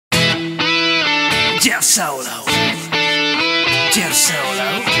Jeff Solo. Jeff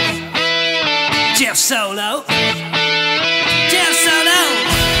Solo. Jeff Solo. Jeff Solo.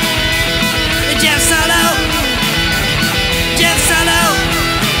 Jeff Solo. Jeff Solo.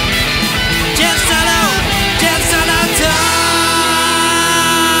 Jeff Solo. Jeff Solo time.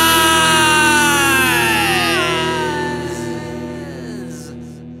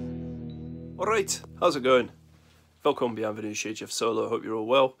 Alright, how's it going? Welcome, bienvenue chez Jeff Solo. I hope you're all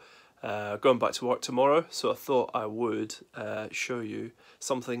well. Going back to work tomorrow, so I thought I would show you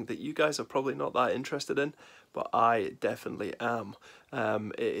something that you guys are probably not that interested in, but I definitely am.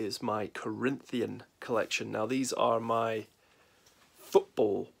 It is my Corinthian collection. Now these are my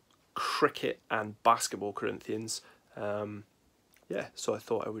football, cricket and basketball Corinthians. Yeah, so I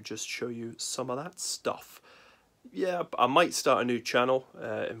thought I would just show you some of that stuff. Yeah, I might start a new channel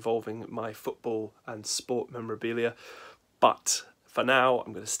involving my football and sport memorabilia, but for now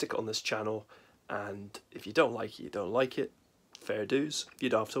I'm going to stick it on this channel, and if you don't like it, you don't like it. Fair dues, you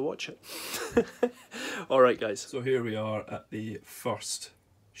don't have to watch it. Alright guys, so here we are at the first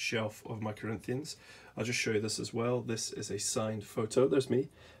shelf of my Corinthians. I'll just show you this as well. This is a signed photo, there's me,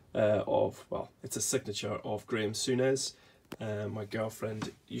 well, it's a signature of Graham Souness. My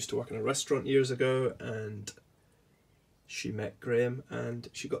girlfriend used to work in a restaurant years ago, and she met Graham and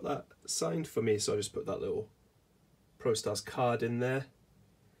she got that signed for me, so I just put that little Pro Stars card in there,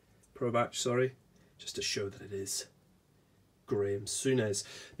 Pro Match, sorry, just to show that it is Graham Souness.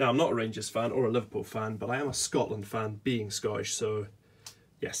 Now I'm not a Rangers fan or a Liverpool fan, but I am a Scotland fan, being Scottish, so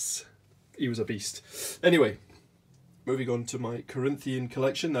yes, he was a beast. Anyway, moving on to my Corinthian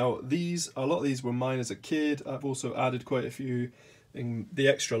collection. Now a lot of these were mine as a kid. I've also added quite a few, and the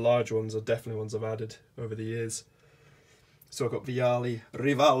extra large ones are definitely ones I've added over the years. So I've got Vialli,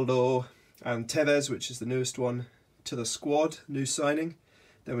 Rivaldo and Tevez, which is the newest one to the squad, new signing.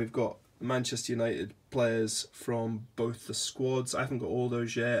 Then we've got Manchester United players from both the squads. I haven't got all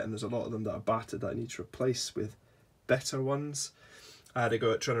those yet, and there's a lot of them that are battered that I need to replace with better ones. I had a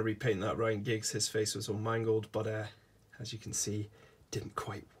go at trying to repaint that Ryan Giggs. His face was all mangled, but as you can see, didn't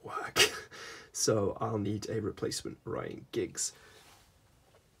quite work. So I'll need a replacement Ryan Giggs.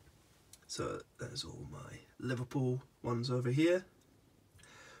 So there's all my Liverpool ones over here.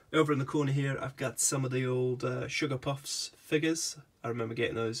 Over in the corner here, I've got some of the old Sugar Puffs figures. I remember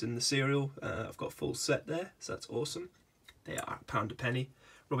getting those in the cereal. I've got a full set there, so that's awesome. They are £1 a penny.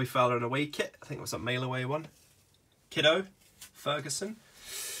 Robbie Fowler and away kit. I think it was a mail away one. Kiddo, Ferguson.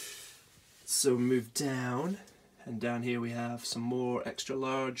 So move down, and down here we have some more extra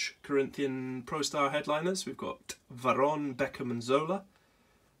large Corinthian Pro Star headliners. We've got Varane, Beckham and Zola.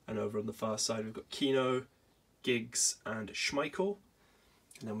 And over on the far side we've got Keno, Giggs and Schmeichel.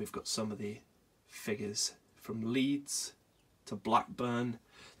 And then we've got some of the figures from Leeds to Blackburn.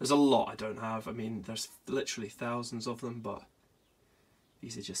 There's a lot I don't have. I mean, there's literally thousands of them, but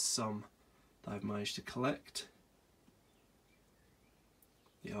these are just some that I've managed to collect.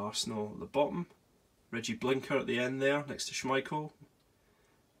 The Arsenal at the bottom. Reggie Blinker at the end there, next to Schmeichel.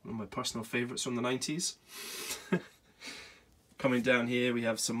 One of my personal favourites from the 90s. Coming down here we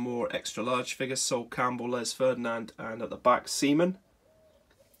have some more extra large figures. Sol Campbell, Les Ferdinand, and at the back Seaman.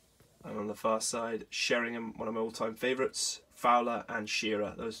 And on the far side, Sheringham, one of my all-time favourites, Fowler and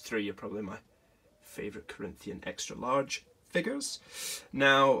Shearer. Those three are probably my favourite Corinthian extra large figures.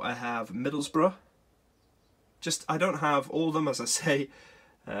 Now I have Middlesbrough. I don't have all of them, as I say,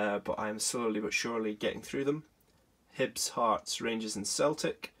 but I am slowly but surely getting through them. Hibs, Hearts, Rangers and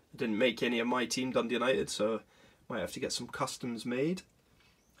Celtic. I didn't make any of my team, Dundee United, so might have to get some customs made.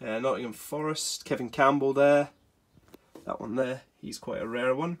 Nottingham Forest, Kevin Campbell there. That one there, he's quite a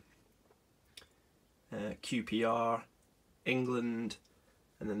rare one. QPR, England,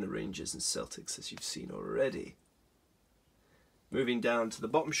 and then the Rangers and Celtics, as you've seen already. Moving down to the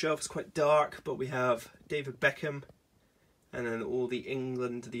bottom shelf, it's quite dark, but we have David Beckham, and then all the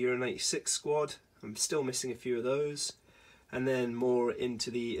England, the Euro 96 squad. I'm still missing a few of those. And then more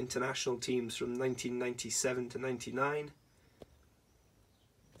into the international teams from 1997 to 99.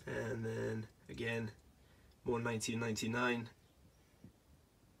 And then again, more 1999.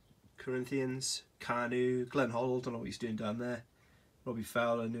 Corinthians, Kanu, Glenn Hoddle, don't know what he's doing down there. Robbie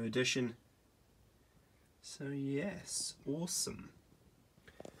Fowler, new addition. So yes, awesome.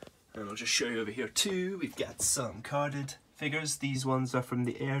 And I'll just show you over here too. We've got some carded figures. These ones are from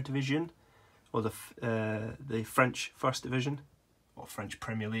the Air Division, or the French First Division, or French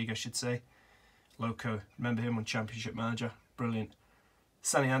Premier League I should say. Loco, remember him on Championship Manager, brilliant.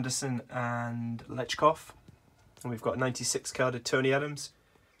 Sonny Anderson and Lechkov. And we've got 96 carded Tony Adams,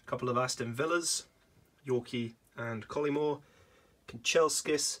 a couple of Aston Villas, Yorkie and Collymore,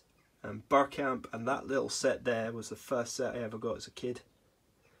 Kanchelskis, and Burkamp, and that little set there was the first set I ever got as a kid.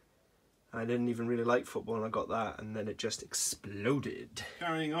 I didn't even really like football and I got that, and then it just exploded.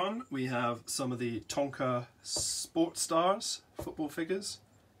 Carrying on, we have some of the Tonka Sports Stars football figures.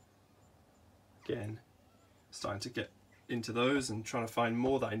 Again, starting to get into those and trying to find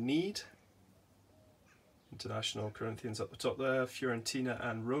more that I need. International Corinthians up the top there, Fiorentina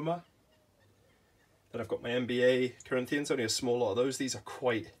and Roma. Then I've got my NBA Corinthians, only a small lot of those. These are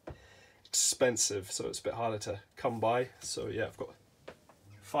quite expensive, so it's a bit harder to come by. So yeah, I've got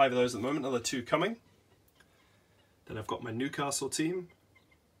 5 of those at the moment, another 2 coming. Then I've got my Newcastle team.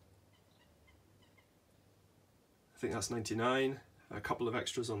 I think that's 99. A couple of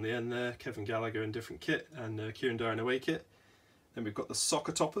extras on the end there. Kevin Gallagher in different kit and Kieran Dyer in away kit. Then we've got the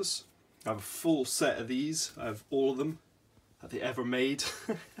Soccer Toppers. I have a full set of these. I have all of them that they ever made.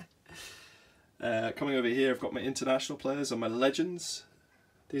 Coming over here, I've got my international players and my legends.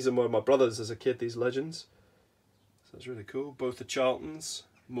 These are more of my brothers as a kid, these legends. So that's really cool. Both the Charltons.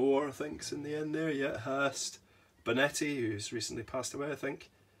 Moore, I think's in the end there. Yeah, Hurst. Bonetti, who's recently passed away, I think.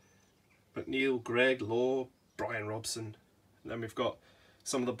 McNeil, Greg, Law, Brian Robson. And then we've got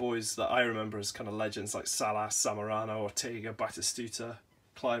some of the boys that I remember as kind of legends, like Salas, Samorano, Ortega, Batistuta,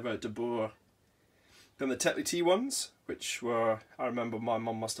 Clive De Boer. Then the Tetley T ones, which were, I remember my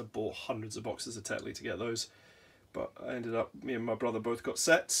mum must have bought hundreds of boxes of Tetley to get those. But I ended up, me and my brother both got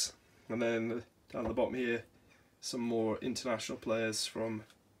sets. And then down the bottom here, some more international players from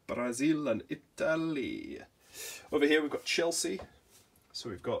Brazil and Italy. Over here we've got Chelsea. So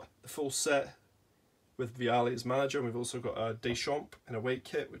we've got the full set with Vialli as manager. And we've also got Deschamps in away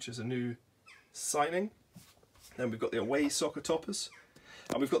kit, which is a new signing. Then we've got the away Soccer Toppers.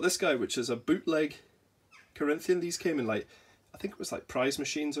 And we've got this guy, which is a bootleg Corinthian. These came in like, I think it was like prize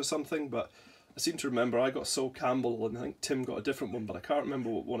machines or something, but I seem to remember I got Sol Campbell and I think Tim got a different one, but I can't remember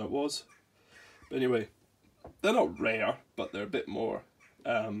what one it was. But anyway, they're not rare, but they're a bit more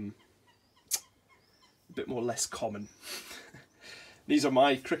less common. These are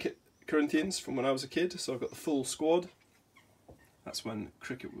my cricket Corinthians from when I was a kid, so I've got the full squad. That's when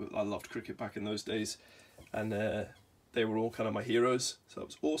cricket, I loved cricket back in those days, and they were all kind of my heroes, so that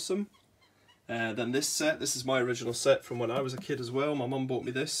was awesome. Then this set, this is my original set from when I was a kid as well. My mum bought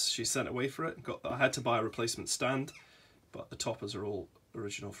me this, she sent away for it. I had to buy a replacement stand, but the toppers are all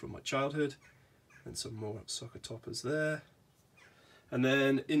original from my childhood. And some more Soccer Toppers there. And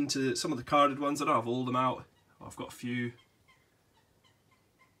then into some of the carded ones. I don't have all of them out. I've got a few.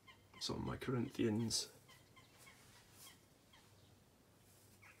 Some of my Corinthians.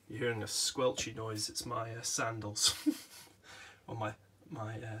 You're hearing a squelchy noise. It's my sandals. Or my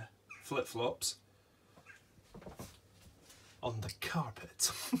flip-flops. On the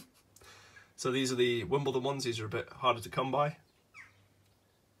carpet. So these are the Wimbledon ones. These are a bit harder to come by.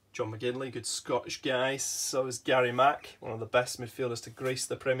 John McGinley, good Scottish guy. So is Gary Mack, one of the best midfielders to grace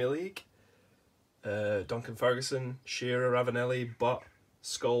the Premier League. Duncan Ferguson, Shearer, Ravanelli, Butt,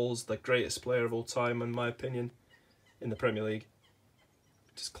 Scholes, the greatest player of all time in my opinion in the Premier League.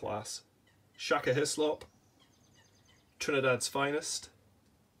 Just class. Shaka Hislop, Trinidad's finest.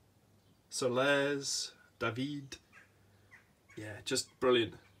 Soles, David. Yeah, just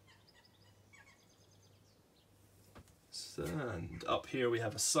brilliant. And up here we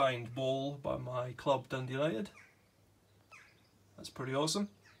have a signed ball by my club, Dundee United. That's pretty awesome.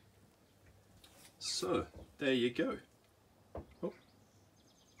 So, there you go. Oh.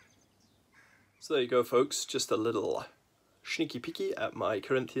 So there you go, folks. Just a little sneaky peeky at my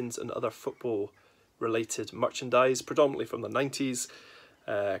Corinthians and other football related merchandise, predominantly from the 90s,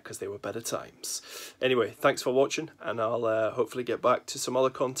 because they were better times. Anyway, thanks for watching, and I'll hopefully get back to some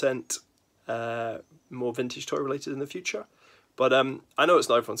other content, more vintage toy related in the future. But I know it's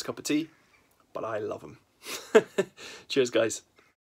not everyone's cup of tea, but I love them. Cheers, guys.